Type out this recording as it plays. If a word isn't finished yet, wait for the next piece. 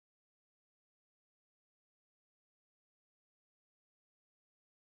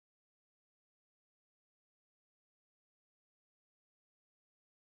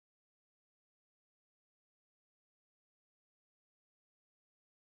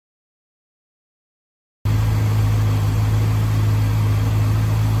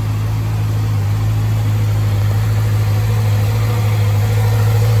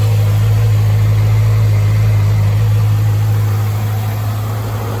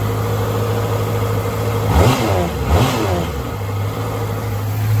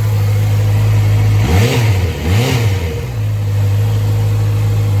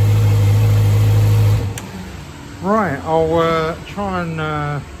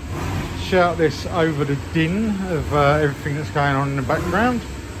shout this over the din of everything that's going on in the background.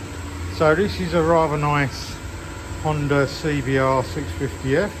 So this is a rather nice Honda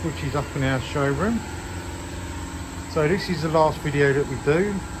CBR650F, which is up in our showroom. So this is the last video that we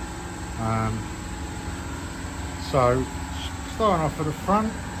do. So starting off at the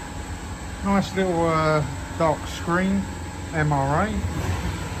front, nice little dark screen, MRA,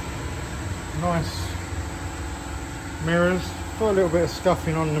 nice mirrors, got a little bit of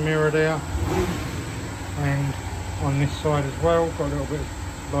scuffing on the mirror there, and on this side as well, got a little bit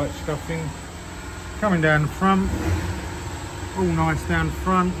of light scuffing. Coming down the front, all nice down the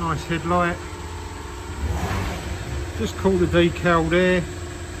front, nice headlight. Just caught the decal there,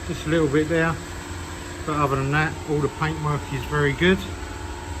 just a little bit there, but other than that, all the paintwork is very good.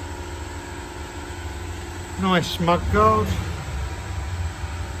 Nice mud guard,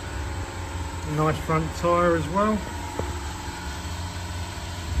 nice front tyre as well.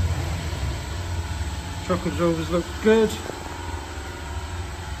 Shock absorbers look good,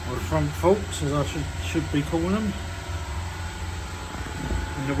 or the front forks as I should be calling them,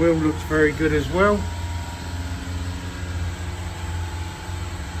 and the wheel looks very good as well.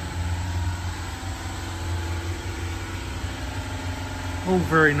 All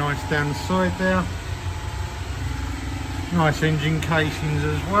very nice down the side there. Nice engine casings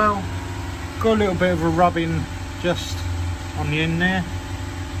as well. Got a little bit of a rubbing just on the end there.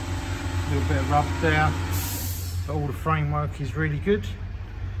 A little bit of rub there. But all the framework is really good.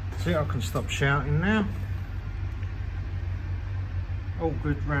 See, I can stop shouting now. All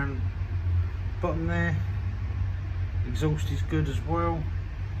good round bottom there. Exhaust is good as well.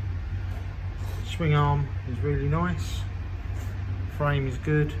 Swing arm is really nice. Frame is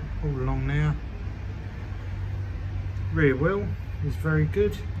good all along there. Rear wheel is very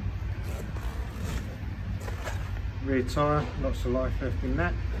good. Rear tyre, lots of life left in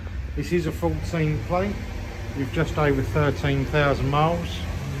that. This is a 14 plate with just over 13,000 miles.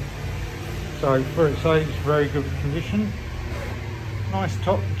 So for its age, very good condition. Nice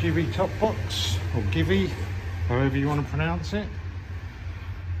top, Givy top box, or Givy, however you want to pronounce it.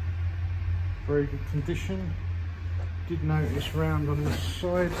 Very good condition. Did notice round on the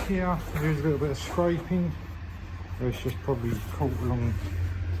side here, there's a little bit of scraping. It's just probably caught along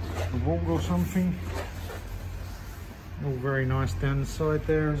the wall or something. All very nice down the side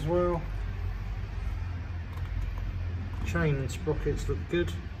there as well. Chain and sprockets look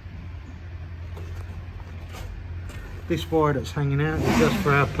good. This wire that's hanging out is just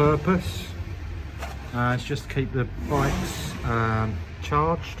for our purpose. It's just to keep the bikes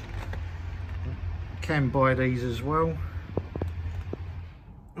charged. Can buy these as well.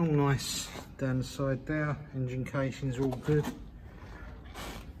 All nice down the side there. Engine casing's all good,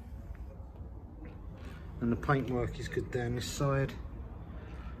 and the paintwork is good down this side.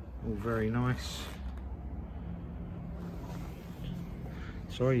 All very nice.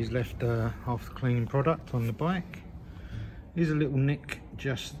 Sorry, he's left half the cleaning product on the bike. Here's a little nick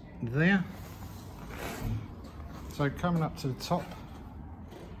just there. So coming up to the top,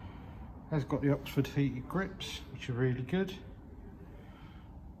 has got the Oxford heated grips, which are really good.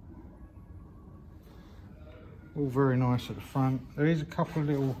 All very nice at the front. There is a couple of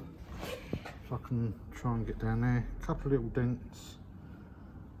little, if I can try and get down there, a couple of little dents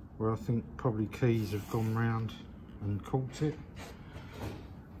where I think probably keys have gone round and caught it.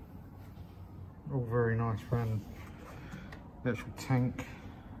 All very nice around the actual tank.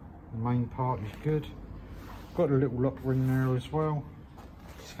 The main part is good. Got a little lock ring there as well.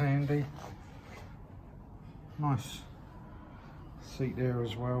 It's handy. Nice seat there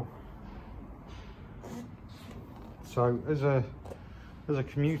as well. So as a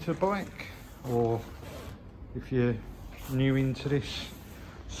commuter bike, or if you're new into this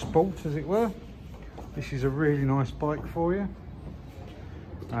sport as it were, this is a really nice bike for you.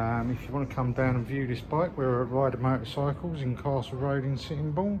 If you want to come down and view this bike, we're at Ryder Motorcycles in Castle Road in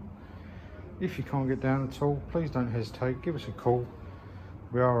Sittingbourne. If you can't get down at all, please don't hesitate, give us a call.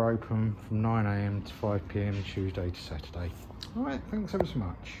 We are open from 9 AM to 5 PM Tuesday to Saturday. Alright, thanks ever so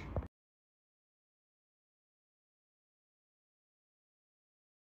much.